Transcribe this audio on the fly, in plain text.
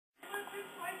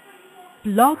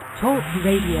Blog Talk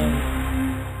Radio.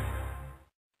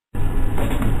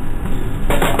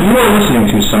 You are listening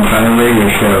to Some Kind of Radio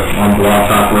Show on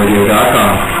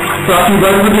blogtalkradio.com. Brought to you by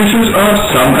the producers of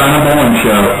Some Kind of Bowling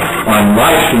Show on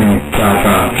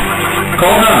livestream.com.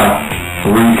 Call now,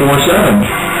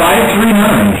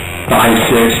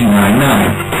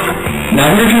 347-539-5699.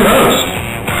 Now here's your host,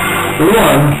 the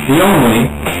one, the only,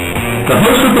 the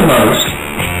host with the most,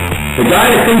 the guy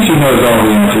that thinks he knows all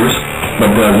the answers,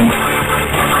 but doesn't,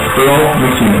 Earl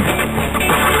McCune.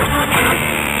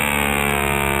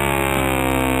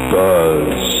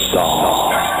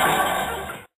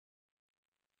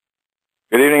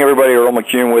 Good evening, everybody. Earl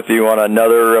McCune with you on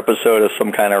another episode of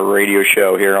Some Kind of Radio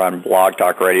Show here on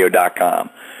blogtalkradio.com.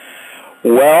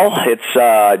 Well, it's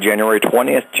January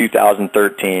 20th,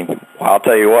 2013. Well, I'll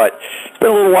tell you what, it's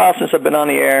been a little while since I've been on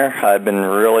the air. I've been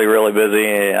really, really busy,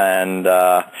 and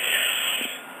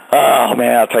oh,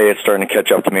 man, I'll tell you, it's starting to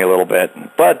catch up to me a little bit.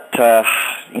 But,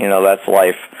 you know, that's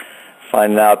life.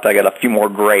 Finding out I got a few more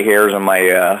gray hairs on my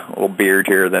little beard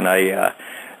here than I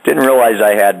didn't realize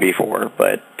I had before.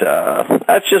 But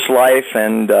that's just life,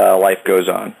 and life goes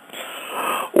on.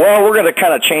 Well, we're going to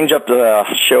kind of change up the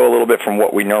show a little bit from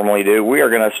what we normally do. We are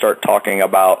going to start talking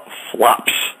about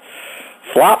flops.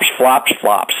 Flops.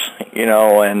 You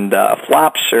know, and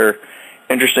flops are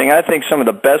interesting. I think some of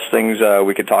the best things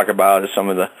we could talk about is some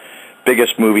of the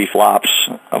biggest movie flops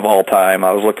of all time.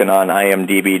 I was looking on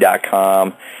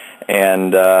imdb.com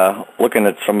and looking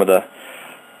at some of the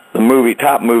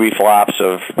top movie flops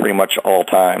of pretty much all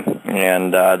time,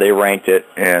 and they ranked it.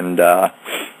 And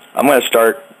I'm going to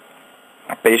start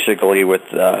basically with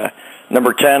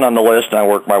number 10 on the list, and I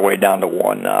work my way down to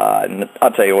 1. And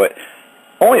I'll tell you what,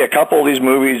 only a couple of these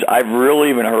movies I've really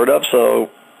even heard of,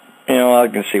 so you know I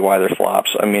can see why they're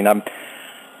flops. I mean, I'm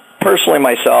personally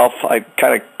myself, I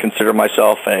kind of consider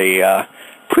myself a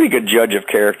pretty good judge of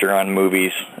character on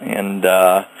movies, and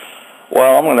well,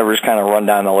 I'm going to just kind of run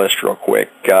down the list real quick.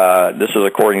 This is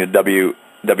according to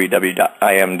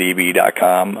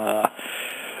www.imdb.com.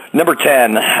 Number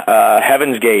 10,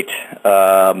 Heaven's Gate.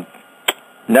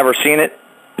 Never seen it,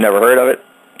 never heard of it.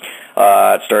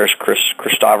 It stars Chris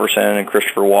Christopherson and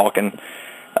Christopher Walken.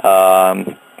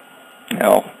 You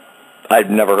know, I've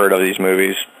never heard of these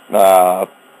movies.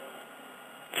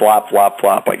 Flop,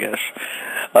 I guess.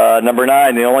 Number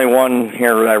 9, the only one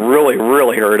here that I really,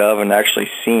 really heard of and actually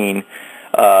seen,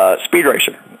 Speed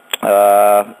Racer.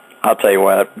 I'll tell you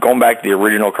what, going back to the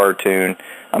original cartoon,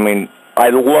 I mean, I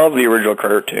love the original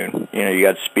cartoon. You know, you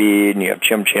got Speed and you have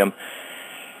Chim Chim.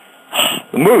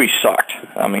 The movie sucked.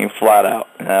 I mean, flat out.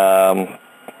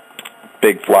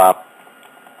 Big flop.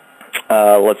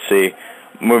 Let's see.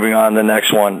 Moving on to the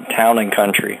next one, Town and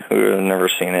Country. Who have never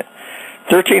seen it?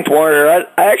 13th Warrior.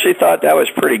 I actually thought that was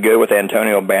pretty good with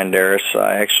Antonio Banderas.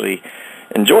 I actually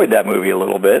enjoyed that movie a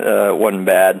little bit. It wasn't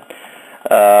bad.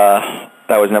 That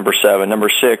was number 7. Number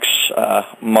 6,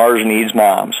 Mars Needs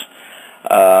Moms.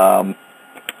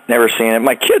 Never seen it.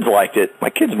 My kids liked it.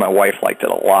 My wife liked it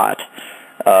a lot.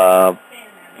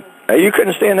 You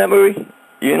couldn't stand that movie?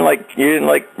 You didn't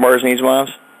like Mars Needs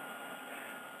Moms?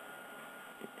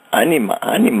 I need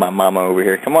my mama over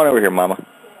here. Come on over here, mama.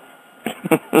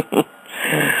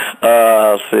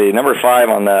 Let's see. Number 5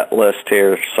 on that list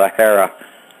here, Sahara.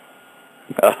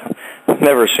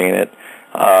 Never seen it.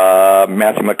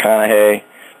 Matthew McConaughey,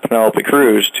 Penelope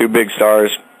Cruz, 2 big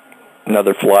stars.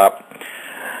 Another flop.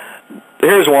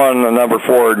 Here's one, number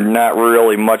 4, not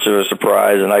really much of a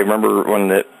surprise, and I remember when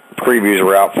the previews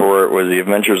were out for it, was The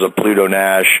Adventures of Pluto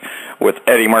Nash with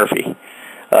Eddie Murphy.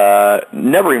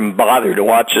 Never even bothered to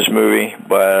watch this movie,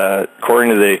 but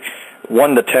according to the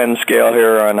 1 to 10 scale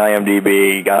here on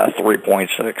IMDb, got a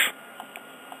 3.6.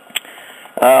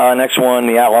 Next one,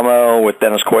 The Alamo with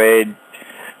Dennis Quaid.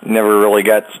 Never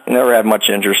had much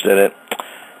interest in it.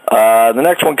 The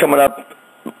next one coming up,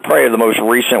 probably the most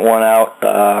recent one out,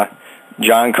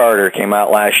 John Carter, came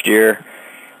out last year.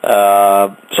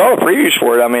 Saw the previews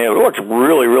for it. I mean, it looked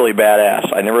really, really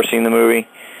badass. I'd never seen the movie,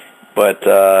 but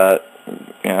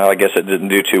you know, I guess it didn't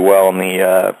do too well in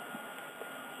the.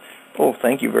 Oh,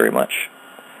 thank you very much.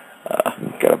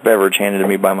 Got a beverage handed to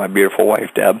me by my beautiful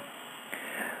wife, Deb.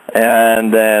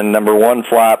 And then number 1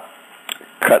 flop,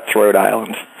 Cutthroat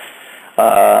Island.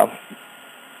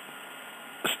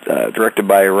 Directed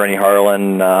by Rennie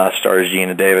Harlan, stars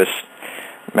Gina Davis,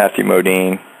 Matthew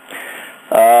Modine.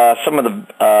 Those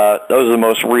are the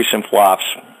most recent flops.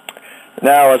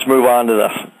 Now let's move on to the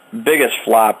biggest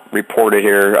flop reported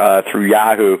here through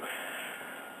Yahoo.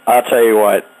 I'll tell you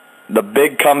what, the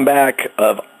big comeback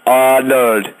of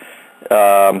Arnold.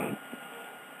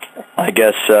 I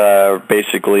guess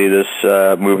basically this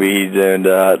movie he did,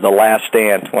 The Last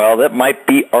Stand. Well, that might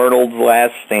be Arnold's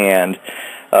last stand.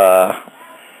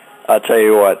 I'll tell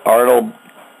you what, Arnold,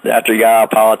 after he got out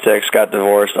of politics, got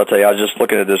divorced, I'll tell you, I was just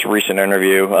looking at this recent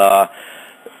interview,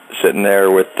 sitting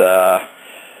there with,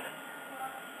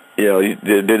 he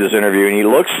did this interview, and he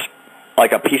looks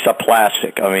like a piece of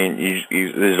plastic. I mean,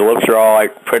 his lips are all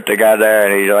like put together,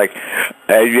 and he's like,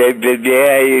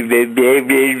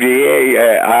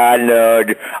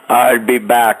 Arnold, I'll be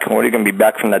back. What, are you going to be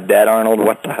back from the dead, Arnold?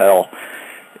 What the hell?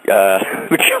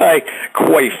 The guy,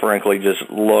 quite frankly, just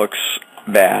looks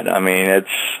bad. I mean, it's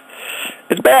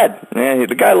bad. Yeah,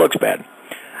 the guy looks bad.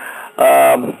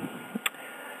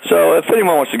 So if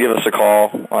anyone wants to give us a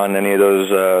call on any of those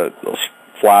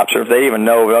flops, or if they even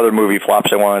know of other movie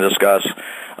flops they want to discuss,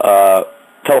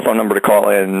 telephone number to call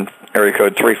in, area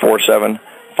code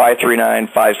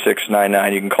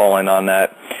 347-539-5699. You can call in on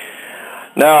that.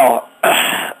 Now,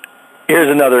 here's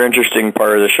another interesting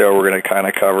part of the show we're going to kind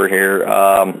of cover here.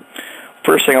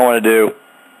 First thing I want to do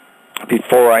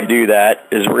before I do that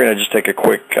is we're going to just take a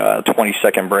quick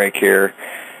 20-second break here,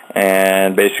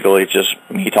 and basically it's just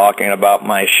me talking about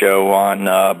my show on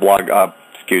not Blog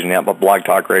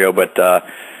Talk Radio, but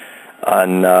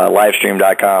on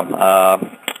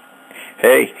livestream.com.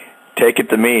 Hey, take it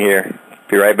to me here.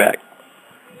 Be right back.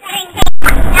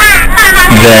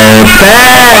 They're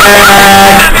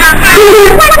back!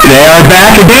 They are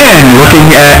back again,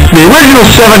 looking at the original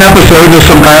 7 episodes of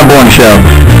Some Kind of Bowling Show.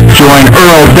 Join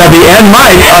Earl, Debbie, and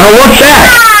Mike on a look back.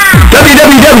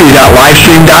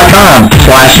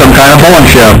 www.livestream.com/Some Kind of Bowling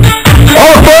Show.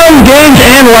 All the fun, games,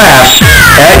 and laughs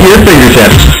at your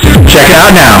fingertips. Check it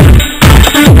out now.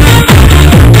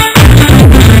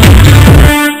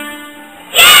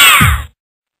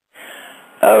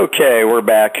 Okay, we're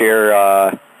back here,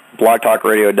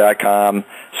 blogtalkradio.com,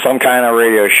 Some Kind of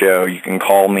Radio Show. You can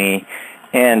call me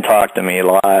and talk to me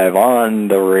live on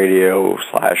the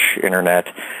radio/internet,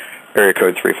 area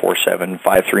code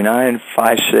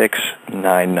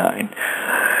 347-539-5699.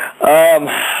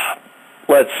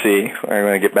 Let's see, I'm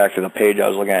going to get back to the page I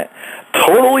was looking at.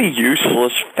 Totally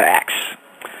useless facts.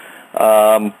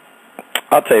 I'll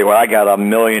tell you what, I got a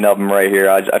million of them right here.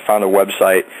 I found a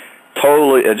website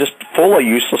totally just full of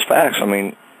useless facts. I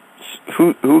mean,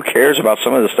 who cares about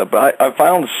some of this stuff? But I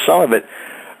found some of it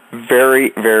very,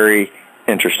 very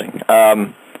interesting.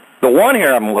 The one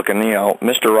here I'm looking,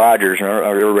 Mr. Rogers,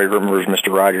 everybody remembers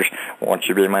Mr. Rogers, won't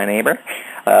you be my neighbor?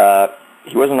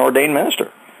 He was an ordained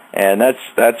minister. And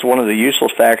that's one of the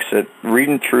useless facts that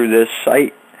reading through this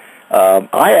site,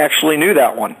 I actually knew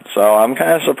that one, so I'm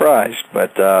kind of surprised.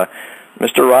 But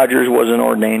Mr. Rogers was an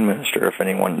ordained minister, if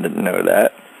anyone didn't know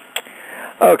that.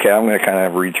 Okay, I'm going to kind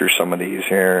of read through some of these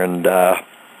here, and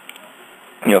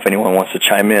if anyone wants to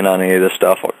chime in on any of this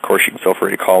stuff, of course you can feel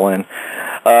free to call in.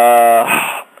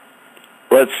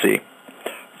 Let's see.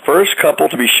 First couple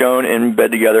to be shown in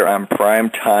bed together on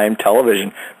primetime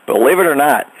television. Believe it or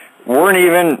not, weren't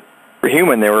even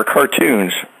human. They were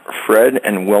cartoons. Fred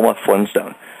and Wilma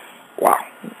Flintstone. Wow.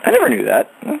 I never knew that.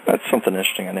 That's something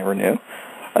interesting I never knew.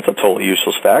 That's a totally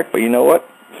useless fact, but you know what?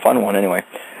 Fun one anyway.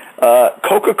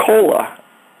 Coca-Cola.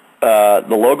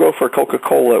 The logo for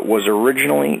Coca-Cola was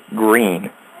originally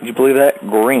green. Did you believe that?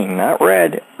 Green. Not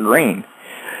red. Green.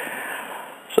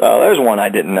 So there's one I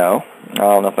didn't know. I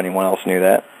don't know if anyone else knew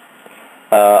that.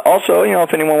 Also,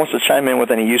 if anyone wants to chime in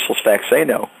with any useless facts they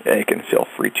know, they can feel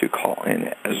free to call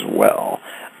in as well.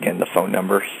 Again, the phone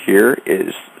number here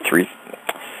is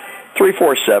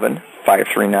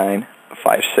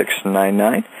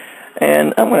 347-539-5699.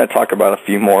 And I'm going to talk about a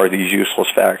few more of these useless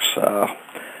facts.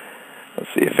 Let's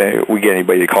see if we get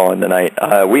anybody to call in tonight.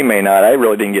 We may not. I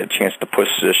really didn't get a chance to push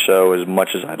this show as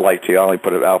much as I'd like to. I only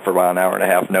put it out for about an hour and a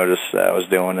half notice that I was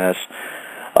doing this.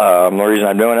 The reason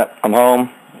I'm doing it, I'm home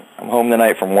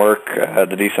tonight from work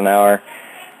at a decent hour.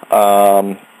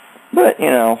 But,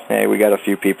 hey, we got a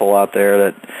few people out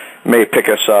there that may pick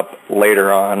us up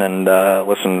later on and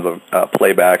listen to the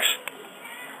playbacks.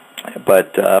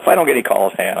 But if I don't get any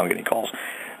calls, I don't get any calls.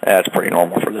 That's pretty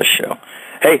normal for this show.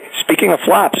 Hey, speaking of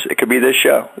flops, it could be this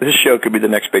show. This show could be the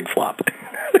next big flop.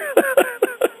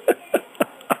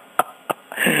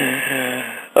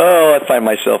 Oh, I find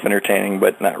myself entertaining,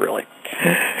 but not really.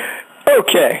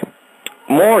 Okay,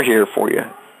 more here for you.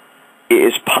 It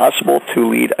is possible to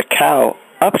lead a cow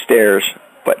upstairs,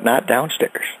 but not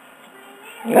downstairs.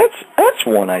 That's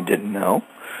one I didn't know.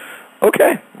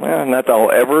 Okay, well, not that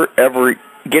I'll ever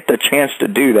get the chance to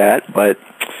do that, but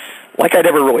like I'd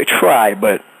ever really try,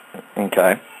 but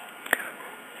okay.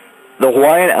 The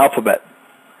Hawaiian alphabet,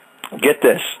 get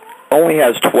this, only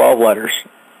has 12 letters.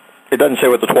 It doesn't say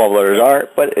what the 12 letters are,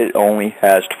 but it only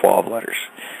has 12 letters.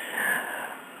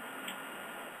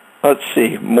 Let's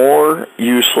see, more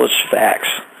useless facts.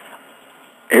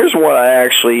 Here's what I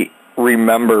actually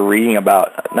remember reading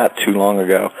about not too long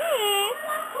ago.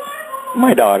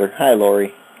 My daughter. Hi,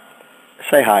 Lori.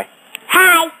 Say hi.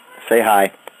 Hi. Say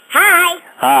hi. Hi.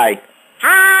 Hi.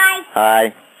 Hi.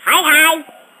 Hi. Hi.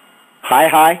 Hi,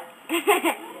 hi.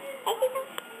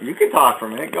 You can talk for a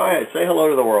minute. Go ahead. Say hello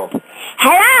to the world.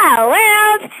 Hello,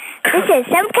 world. This is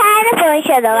some kind of boy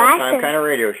show. Some kind of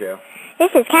radio show.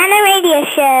 This is kind of radio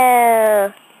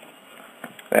show.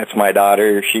 That's my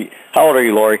daughter. How old are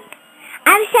you, Lori?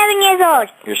 I'm 7 years old.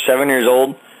 You're 7 years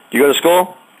old? Do you go to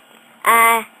school?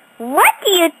 What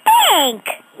do you think?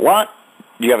 What?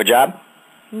 Do you have a job?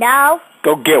 No.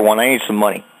 Go get one. I need some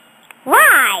money.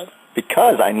 Why?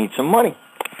 Because I need some money.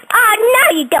 Oh, no,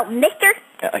 you don't, mister.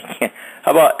 I can't.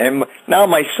 How about, and now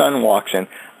my son walks in.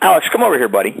 Alex, come over here,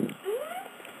 buddy.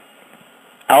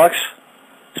 Alex?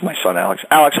 It's my son, Alex.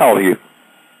 Alex, how old are you?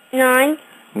 9.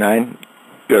 9?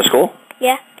 You go to school?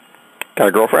 Yeah. Got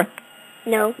a girlfriend?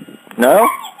 No. No?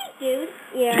 Dude?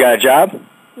 Yeah. You got a job?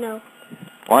 No.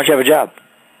 Why don't you have a job?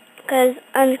 Because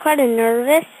I'm quite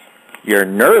nervous. You're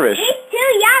nervous? He's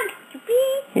too young to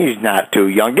be. He's not too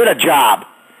young. Get a job.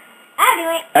 I'll do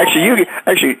it.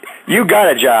 Actually, you got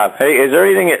a job. Hey, is there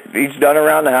anything that he's done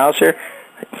around the house here?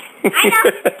 I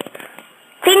know.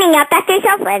 Cleaning up after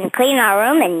yourself and clean our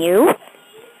room, and you?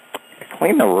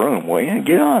 Clean the room, will you?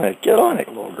 Get on it,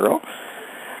 little girl.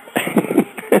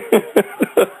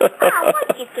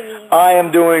 I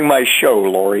am doing my show,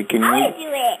 Lori. Can you? I'll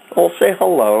do it. Well, say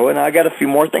hello, and I got a few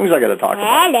more things I got to talk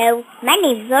about. Hello, my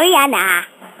name's Loriana.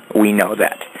 We know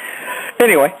that.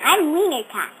 Anyway. I'm Wiener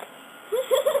Cock.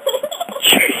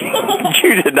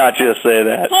 You did not just say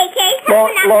that.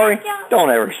 Hey, Lori, don't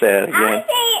ever say it again. I'll say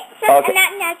it. Okay.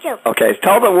 Knock-knock joke. Okay,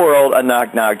 tell the world a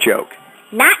knock-knock joke.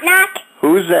 Knock-knock.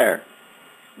 Who's there?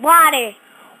 Water.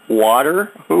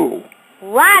 Water? Who?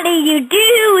 What are you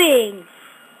doing?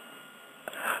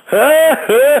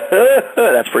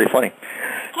 That's pretty funny.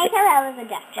 Hey, that was a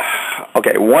duck joke.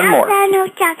 Okay, one more. No,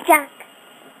 joke.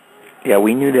 Yeah,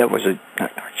 we knew that was a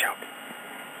knock-knock joke.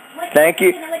 Thank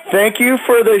you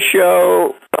for the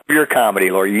show of your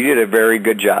comedy, Lori. You did a very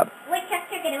good job.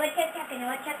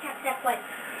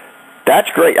 That's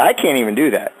great. I can't even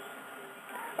do that.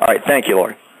 All right, thank you,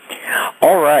 Lori.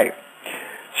 All right.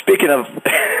 Speaking of,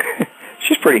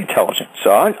 she's pretty intelligent,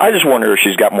 so I just wonder if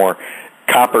she's got more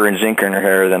copper and zinc in her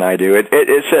hair than I do.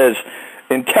 It says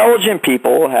intelligent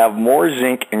people have more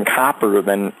zinc and copper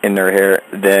in their hair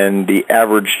than the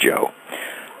average Joe.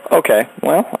 Okay,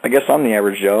 well, I guess I'm the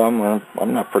average Joe. I'm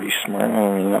not pretty smart.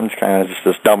 I mean, I'm just kind of just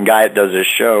this dumb guy that does this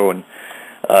show, and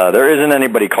there isn't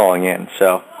anybody calling in.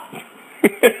 So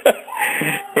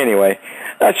anyway,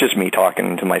 that's just me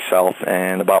talking to myself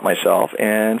and about myself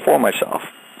and for myself.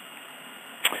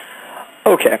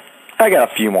 Okay, I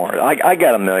got a few more. I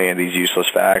got a million of these useless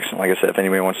facts. And like I said, if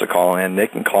anybody wants to call in, they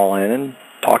can call in and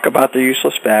talk about their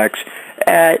useless facts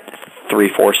at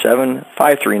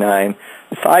 347-539-5699.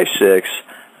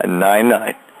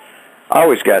 I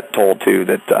always got told, too,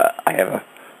 that I have a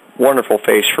wonderful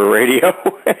face for radio.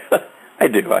 I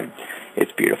do.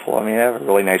 It's beautiful. I mean, I have a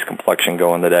really nice complexion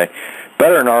going today.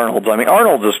 Better than Arnold's. I mean,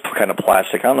 Arnold's is kind of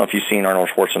plastic. I don't know if you've seen Arnold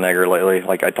Schwarzenegger lately,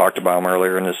 like I talked about him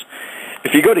earlier in this.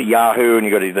 If you go to Yahoo and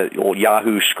you go to the old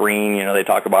Yahoo screen, you know, they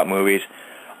talk about movies.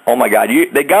 Oh, my God.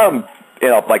 They got him, you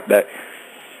know, like the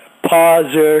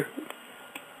pauser.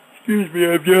 Excuse me,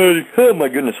 I'm yawning. Oh, my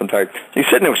goodness, I'm tired. He's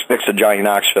sitting next to Johnny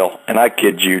Knoxville, and I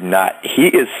kid you not. He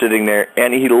is sitting there,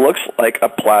 and he looks like a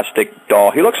plastic doll.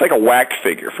 He looks like a wax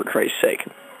figure, for Christ's sake.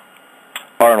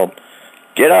 Arnold,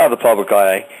 get out of the public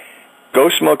eye. Go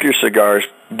smoke your cigars.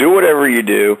 Do whatever you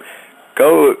do.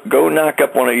 Go knock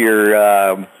up one of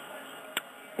your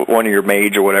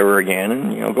maids or whatever again,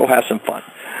 and, you know, go have some fun.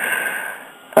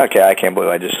 Okay, I can't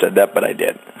believe I just said that, but I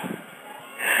did.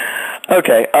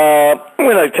 Okay, I'm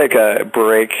going to take a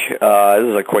break. This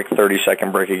is a quick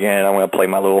 30-second break again. I'm going to play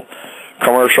my little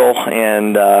commercial,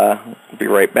 and be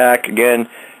right back. Again,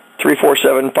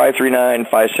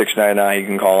 347-539-5699. You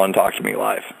can call and talk to me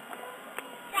live.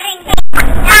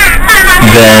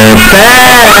 They're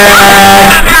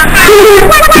back!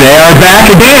 They are back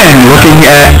again, looking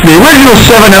at the original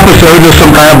 7 episodes of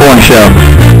Some Kind of Bowling Show.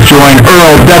 Join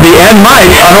Earl, Debbie, and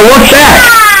Mike on a look back.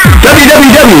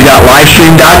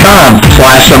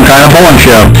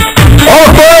 www.livestream.com/somekindofbowlingshow. All the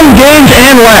fun, games,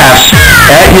 and laughs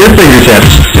at your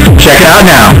fingertips. Check it out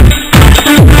now.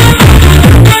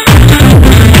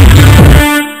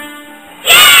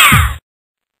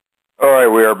 All right,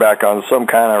 we are back on Some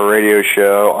Kind of Radio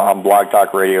Show on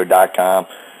blogtalkradio.com.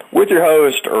 with your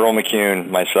host, Earl McCune,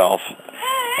 myself,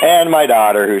 and my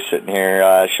daughter who's sitting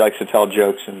here. She likes to tell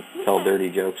jokes and tell dirty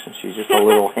jokes, and she's just a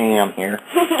little ham here.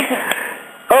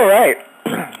 All right.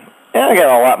 And I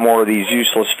got a lot more of these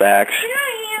useless facts.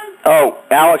 Oh,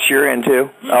 Alex, you're in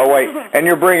too? Oh, wait. And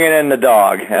you're bringing in the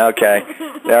dog. Okay.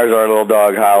 There's our little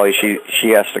dog, Holly. She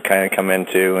has to kind of come in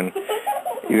too. And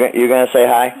you going to say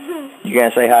hi? You going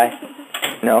to say hi?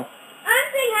 No?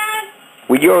 I'm saying hi.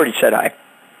 Well, you already said hi.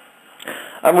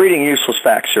 I'm reading useless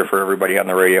facts here for everybody on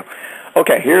the radio.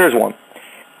 Okay, here's one.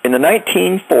 In the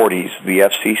 1940s, the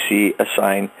FCC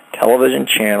assigned Television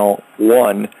Channel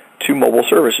 1 to mobile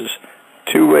services,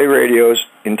 two-way radios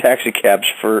in taxi cabs,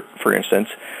 for instance,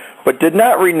 but did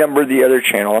not renumber the other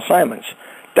channel assignments.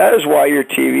 That is why your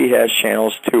TV has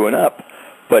channels 2 and up,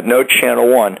 but no channel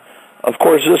 1. Of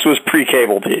course, this was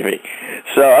pre-cable TV.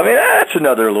 So, I mean, that's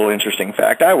another little interesting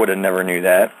fact. I would have never knew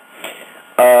that.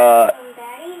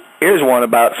 Here's one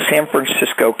about San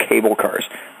Francisco cable cars.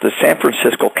 The San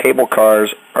Francisco cable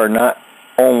cars are not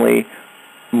only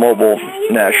mobile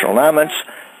national monuments,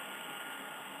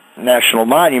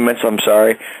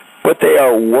 but they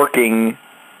are working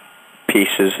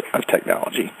pieces of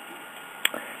technology.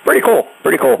 Pretty cool.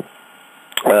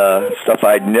 Stuff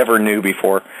I never knew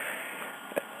before.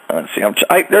 Let's see.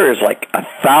 There is like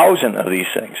 1,000 of these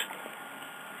things.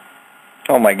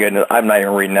 Oh my goodness! I'm not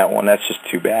even reading that one. That's just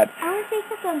too bad. I want to say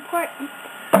something important.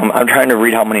 I'm trying to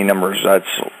read how many numbers. That's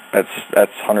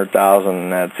 100,000.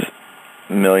 That's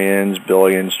millions,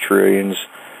 billions, trillions.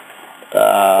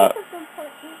 Yeah,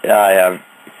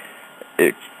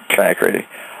 it's kind of crazy.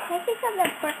 Can I say something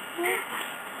important?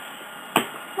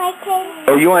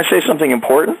 Oh, you want to say something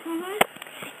important?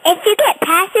 If you get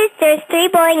passes, there's free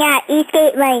bowling at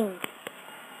Eastgate Lane.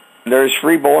 There's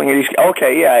free bowling at Eastgate.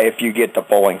 Okay, yeah, if you get the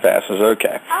bowling passes.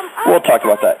 Okay, we'll talk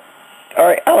about that. All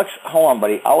right, Alex, hold on,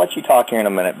 buddy. I'll let you talk here in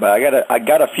a minute, but I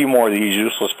got a few more of these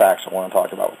useless facts I want to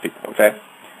talk about with people. Okay.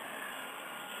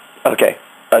 Okay,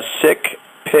 a sick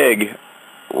pig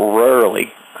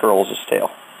rarely curls his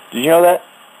tail. Did you know that?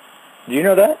 Did you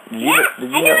know that? Did you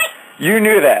know? You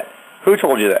knew that. Who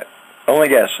told you that? Only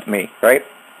guess. Me, right?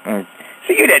 So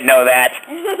you didn't know that.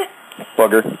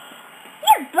 Bugger.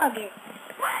 You're bugger.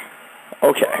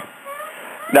 Okay.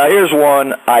 Now here's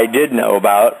one I did know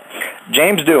about.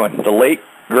 James Doohan, the late,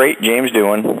 great James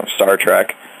Doohan of Star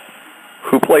Trek,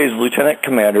 who plays Lieutenant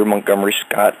Commander Montgomery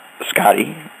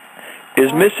Scotty,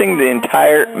 is missing the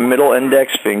entire middle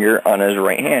index finger on his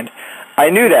right hand. I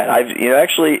knew that.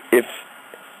 Actually, if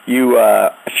you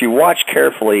watch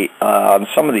carefully on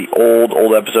some of the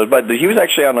old episodes, but he was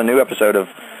actually on a new episode of,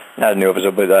 not a new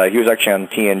episode, but he was actually on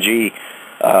TNG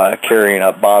carrying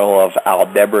a bottle of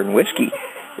Aldebaran whiskey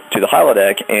to the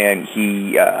holodeck, and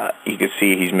you could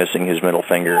see he's missing his middle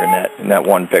finger in that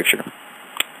one picture.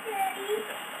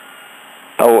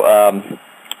 Oh,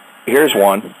 here's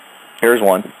one.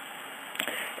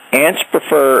 Ants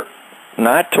prefer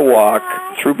not to walk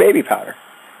through baby powder.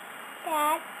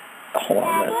 Dad. Hold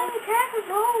on a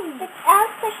minute. I'll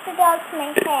push the dog to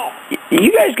my head.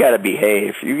 You guys got to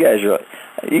behave. You guys.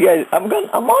 I'm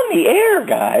on the air,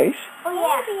 guys. Oh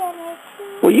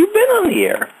yeah. Well, you've been on the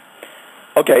air.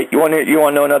 Okay, you want to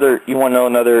know another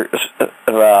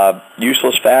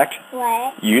useless fact?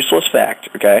 What? Useless fact,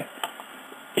 okay?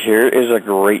 Here is a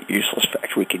great useless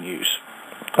fact we can use.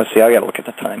 Let's see, I got to look at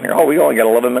the time here. Oh, we only got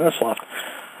 11 minutes left.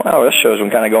 Wow, this shows I'm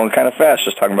going kind of fast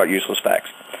just talking about useless facts.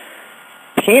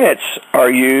 Peanuts are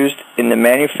used in the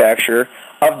manufacture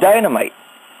of dynamite.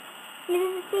 You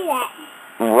didn't see that.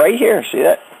 Right here, see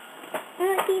that? I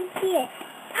don't even see it.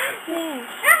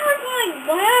 That was my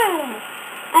bone.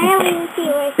 I don't even see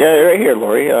it. Yeah, right here,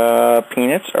 Lori.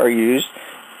 Peanuts are used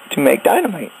to make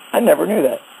dynamite. I never knew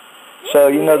that. So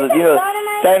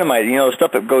dynamite. The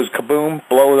stuff that goes kaboom,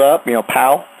 blows up.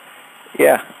 Pow.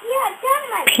 Yeah. Yeah,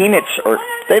 dynamite. Peanuts are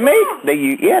they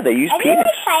use peanuts.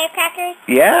 Like firecrackers.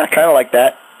 Yeah, kind of like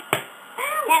that.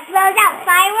 That blows out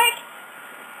fireworks.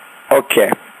 Okay.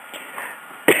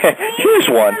 Here's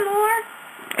one.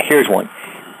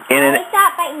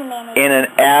 Stop biting the mayonnaise. In an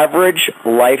average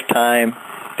lifetime,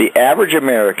 the average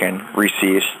American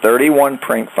receives 31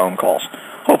 prank phone calls.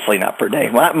 Hopefully not per day.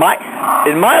 In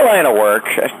my line of work,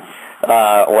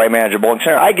 where I manage a bowling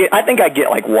center, I think I get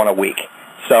like one a week.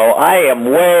 So I am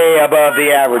way above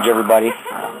the average, everybody.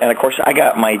 And of course, I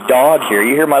got my dog here.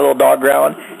 You hear my little dog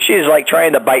growling? She is like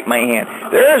trying to bite my hand.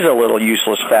 There is a little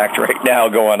useless fact right now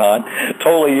going on.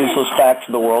 Totally useless fact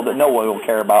to the world that no one will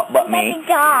care about but me.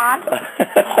 Dog.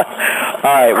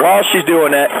 All right, while she's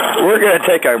doing that, we're going to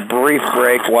take a brief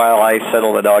break while I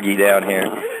settle the doggy down here.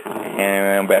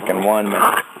 And I'm back in 1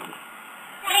 minute.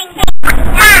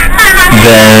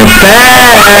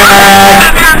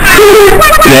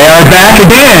 They are back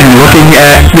again, looking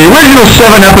at the original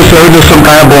 7 episodes of Some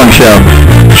Kind of Bowling Show.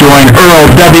 Join Earl,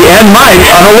 Debbie, and Mike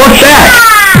on a look back.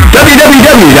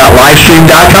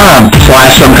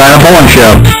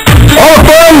 www.livestream.com/somekindofbowlingshow. All the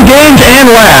fun, games, and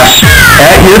laughs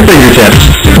at your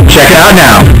fingertips. Check it out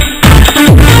now.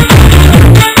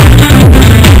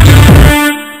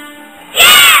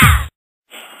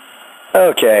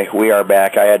 Okay, we are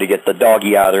back. I had to get the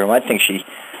doggy out of the room. I think she,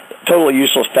 totally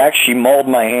useless fact, she mauled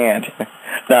my hand.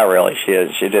 Not really, she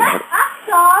didn't.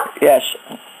 Yes.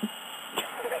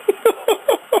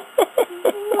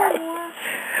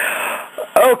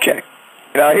 Okay,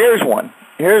 now here's one,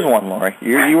 Lori.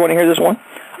 You want to hear this one?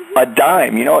 A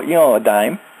dime, you know a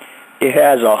dime? It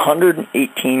has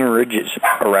 118 ridges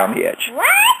around the edge. What?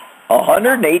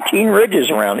 118 ridges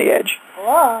around the edge.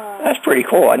 Whoa. That's pretty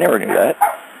cool. I never knew that.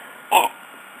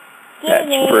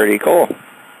 That's pretty cool.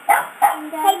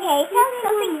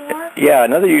 Yeah,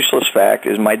 another useless fact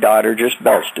is my daughter just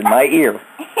belched in my ear.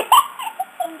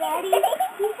 Daddy,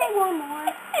 you say one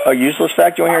more. A useless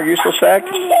fact? You want to hear a useless fact?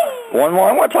 One more?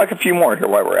 I want to talk a few more here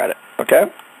while we're at it, okay?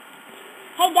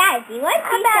 Hey guys, you want to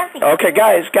see something? Okay,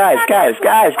 guys, can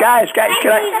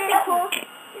I?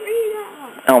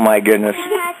 Oh my goodness.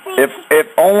 If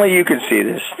only you could see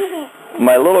this.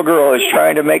 My little girl is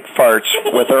trying to make farts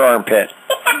with her armpit.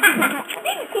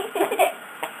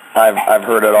 I've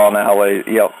heard it all now.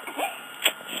 Yep.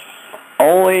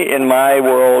 Only in my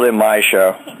world, in my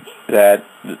show, that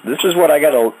this is what I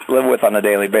got to live with on a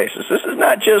daily basis. This is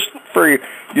not just for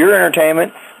your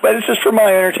entertainment, but it's just for my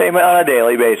entertainment on a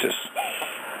daily basis.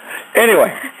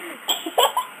 Anyway,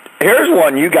 here's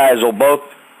one you guys will both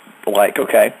like,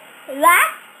 okay? What?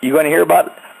 You want to hear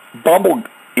about bubble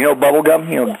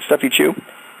gum, stuff you chew?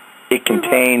 It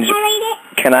contains,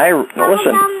 contains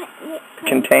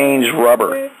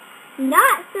rubber.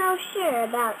 Not so sure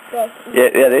about this.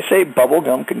 Yeah, they say bubble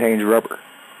gum contains rubber.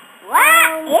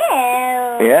 What?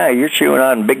 Ew. Yeah, you're chewing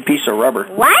on a big piece of rubber.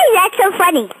 Why is that so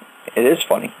funny? It is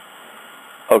funny.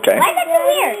 Okay. Why is that so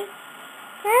weird?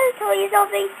 Can I tell you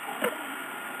something?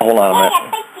 Hold on a minute.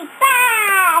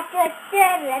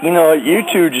 You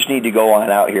two just need to go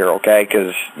on out here, okay?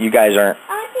 Because you guys aren't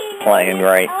playing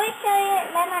right. I want to show you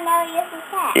another useless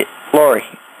fact. Lori,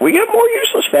 we got more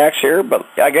useless facts here, but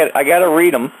I got to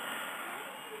read them.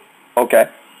 Okay.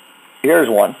 Here's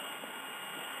one.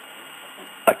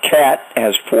 A cat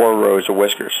has 4 rows of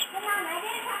whiskers.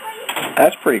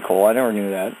 That's pretty cool. I never knew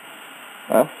that.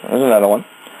 Well, there's another one.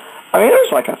 I mean, there's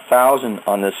like 1,000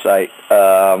 on this site.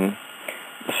 The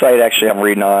site actually I'm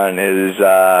reading on is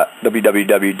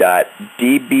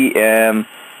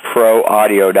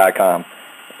www.dbmproaudio.com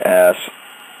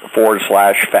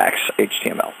 /facts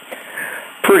HTML.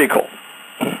 Pretty cool.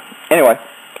 Anyway,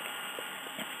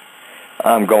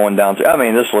 I'm going down to. I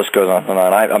mean, this list goes on and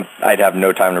on. I'd have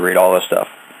no time to read all this stuff.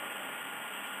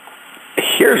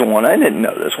 Here's one. I didn't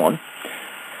know this one.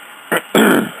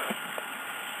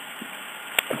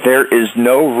 There is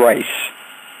no rice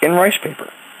in rice paper.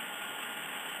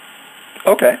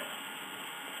 Okay.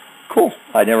 Cool.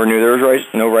 I never knew there was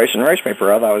no rice in rice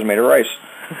paper. I thought it was made of rice.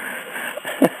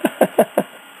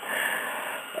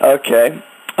 Okay.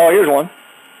 Oh, here's one.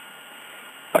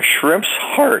 A shrimp's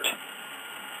heart.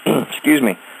 Excuse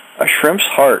me. A shrimp's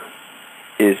heart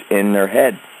is in their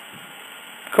head.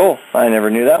 Cool. I never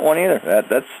knew that one either.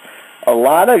 That's a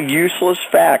lot of useless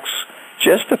facts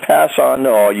just to pass on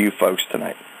to all you folks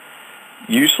tonight.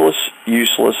 Useless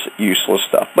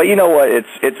stuff. But you know what?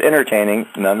 It's entertaining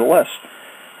nonetheless.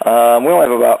 We only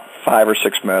have about 5 or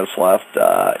 6 minutes left.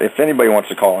 If anybody wants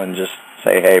to call and just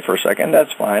say hey for a second,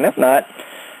 that's fine. If not,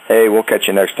 hey, we'll catch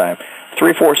you next time.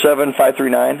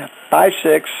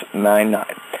 347-539-5699.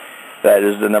 That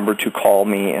is the number to call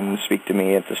me and speak to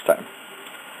me at this time.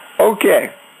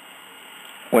 Okay.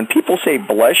 When people say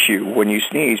bless you when you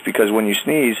sneeze, because when you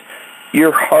sneeze,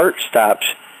 your heart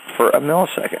stops for a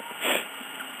millisecond.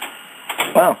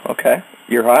 Wow, okay.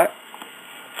 You're hot.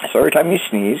 So every time you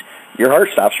sneeze, your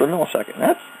heart stops for a millisecond.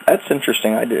 That's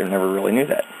interesting. I never really knew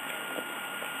that.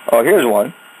 Oh, here's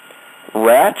one.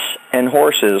 Rats and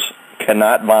horses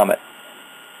cannot vomit.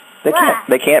 They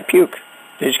can't puke.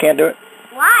 They just can't do it.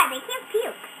 Why? They can't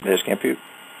puke. They just can't puke.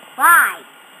 Why?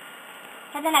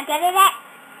 Because they're not good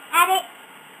at it?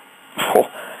 Oh,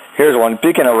 here's one.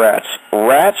 Speaking of rats,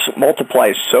 rats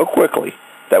multiply so quickly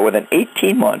that within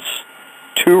 18 months,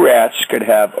 2 rats could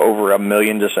have over 1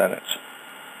 million descendants.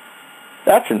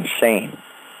 That's insane.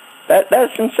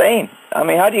 That's insane. I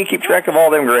mean, how do you keep track of all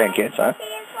them grandkids, huh?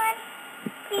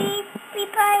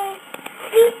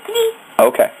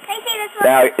 Okay.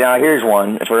 Now here's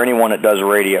one for anyone that does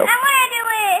radio. I want to do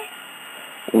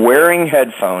it. wearing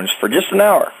headphones for just an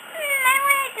hour. I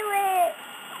want to do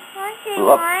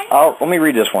it. Let me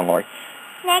read this one, Lori.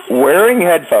 Wearing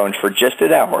headphones for just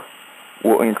an hour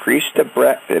will increase the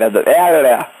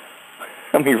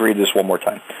Let me read this one more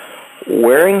time.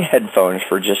 Wearing headphones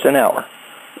for just an hour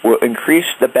will increase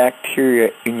the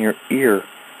bacteria in your ear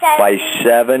by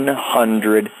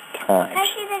 700 times. Can I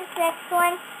see this next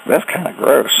one? That's kind of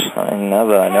gross. Now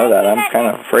that I know that, I'm kind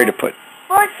of afraid to put.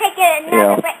 We'll take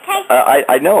another break.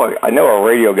 I know a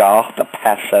radio guy. I'll have to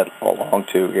pass that along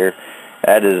to here.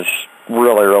 That is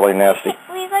really, really nasty.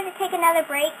 We're going to take another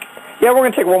break. Yeah, we're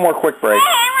going to take one more quick break. Hey,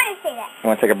 I want to say that. You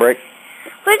want to take a break?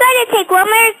 We're going to take one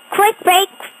more quick break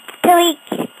till we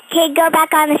can go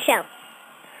back on the show.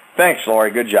 Thanks,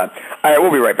 Lori. Good job. All right,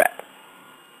 we'll be right back.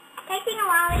 Taking a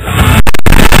while.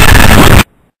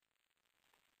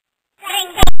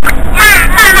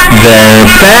 They're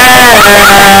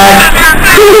back!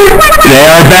 They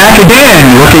are back again,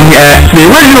 looking at the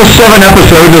original 7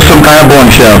 episodes of Some Kind of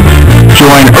Bowling Show.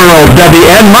 Join Earl, Debbie,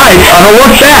 and Mike on a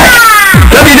look back.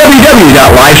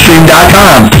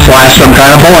 www.livestream.com/Some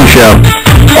Kind of Bowling Show.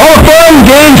 All the fun,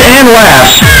 games, and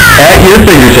laughs at your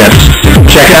fingertips.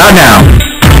 Check it out now.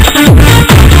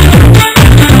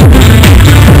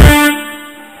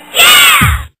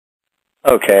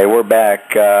 Okay, we're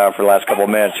back for the last couple of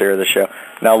minutes here of the show.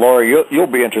 Now, Laura, you'll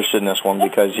be interested in this one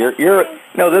because you're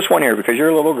this one here because you're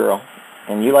a little girl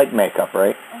and you like makeup,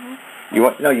 right? Mm-hmm. You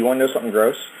want to know something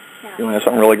gross? No. You want to know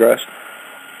something really gross?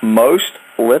 Most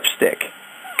lipstick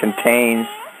contains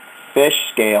fish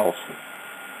scales.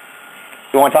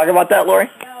 You want to talk about that, Lori?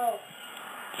 No.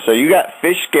 So you got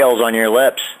fish scales on your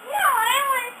lips. No, I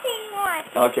want to see one.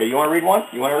 Okay, you want to read one?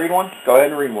 You want to read one? Go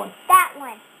ahead and read one. That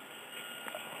one.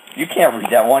 You can't read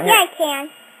that one here. Yeah, I can.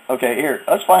 Okay, here.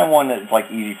 Let's find one that's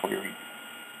like easy for you to read.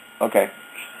 Okay.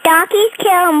 Donkeys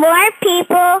kill more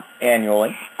people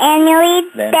Annually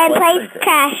than plane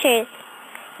crashers.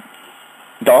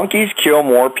 Donkeys kill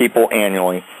more people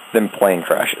annually than plane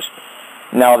crashes.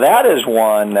 Now that is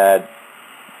one that,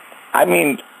 I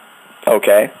get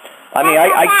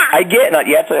it.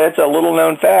 Yeah, it's a little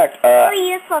known fact. It's a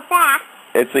useful fact.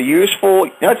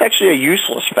 It's actually a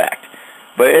useless fact.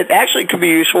 But it actually could be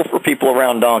useful for people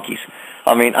around donkeys.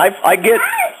 I mean, I've been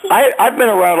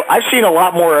around, I've seen a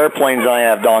lot more airplanes than I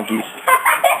have donkeys.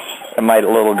 And my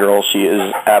little girl, she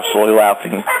is absolutely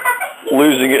laughing,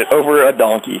 losing it over a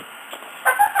donkey.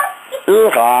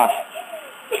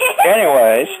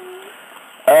 Anyways,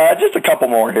 just a couple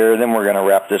more here, then we're going to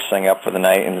wrap this thing up for the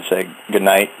night and say good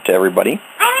night to everybody.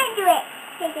 I want to do it.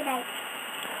 Say good night.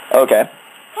 Okay.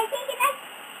 Can I say good night?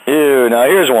 Ew, now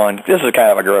here's one. This is kind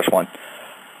of a gross one.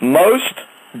 Most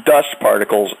dust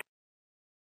particles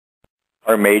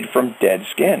are made from dead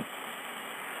skin.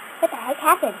 What the heck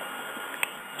happened?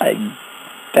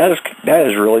 That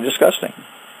is really disgusting.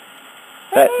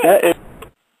 That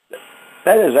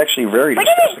is actually very disgusting. Where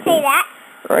did it say that?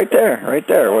 Right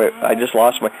there. Wait, I just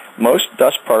lost my... Most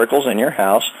dust particles in your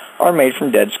house are made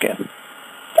from dead skin.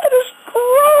 That is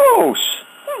gross.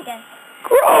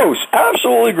 Gross.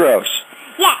 Absolutely gross.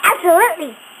 Yeah,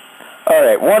 absolutely. All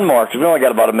right, one more, because we only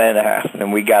got about a minute and a half, and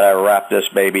then we got to wrap this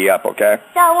baby up, okay?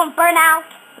 So it won't burn out?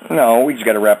 No, we just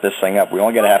got to wrap this thing up. We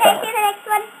only got a half hour. Can I do the next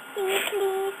one?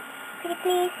 Please. Pretty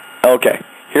please. Okay,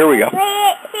 here we go.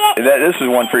 Wait. This is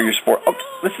one for your sport. Oh,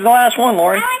 this is the last one,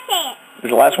 Lauren. I want to say it. This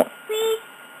is the last one. Please.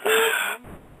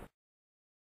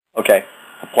 Okay,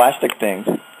 the plastic things.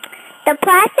 The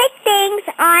plastic things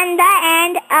on the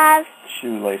end of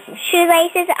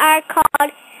shoelaces are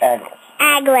called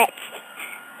aglets.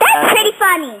 That's pretty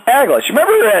funny. Aglets. You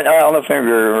remember, I don't know if any of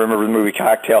you remember the movie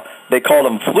Cocktail, they called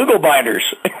them flugelbinders.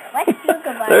 What's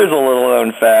flugelbinders? There's a little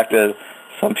known fact that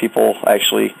some people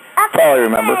actually probably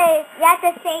remember. That's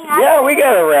a thing. Yeah, we're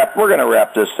going to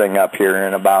wrap this thing up here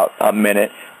in about a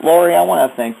minute. Lori, I want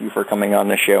to thank you for coming on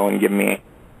the show and giving me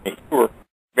a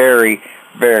very,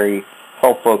 very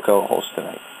helpful co-host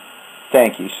tonight.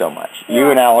 Thank you so much. Yeah.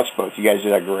 You and Alex both. You guys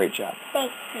did a great job.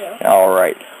 Thank you. All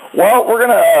right. Well, we're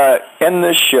going to end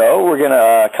this show. We're going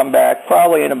to come back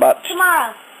probably in about...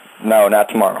 Tomorrow. No, not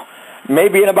tomorrow.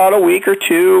 Maybe in about a week or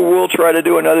two, we'll try to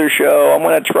do another show. I'm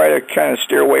going to try to kind of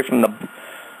steer away from the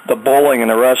bowling and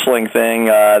the wrestling thing.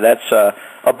 That's a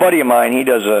buddy of mine. He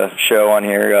does a show on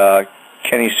here,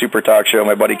 Kenny's Super Talk Show,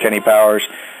 my buddy Kenny Powers.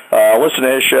 Listen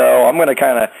to his show. I'm going to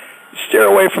kind of steer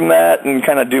away from that and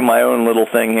kind of do my own little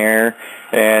thing here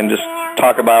and just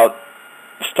talk about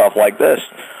stuff like this.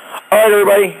 All right,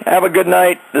 everybody, have a good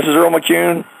night. This is Earl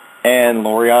McCune and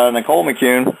Loriana Nicole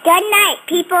McCune. Good night,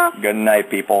 people. Good night,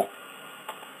 people.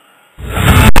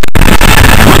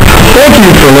 Thank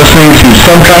you for listening to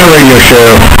Some Kind of Radio Show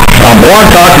on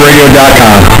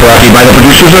blogtalkradio.com, brought to you by the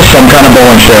producers of Some Kind of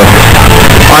Bowling Show.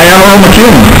 I am Earl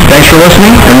McCune. Thanks for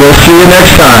listening, and we'll see you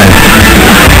next time.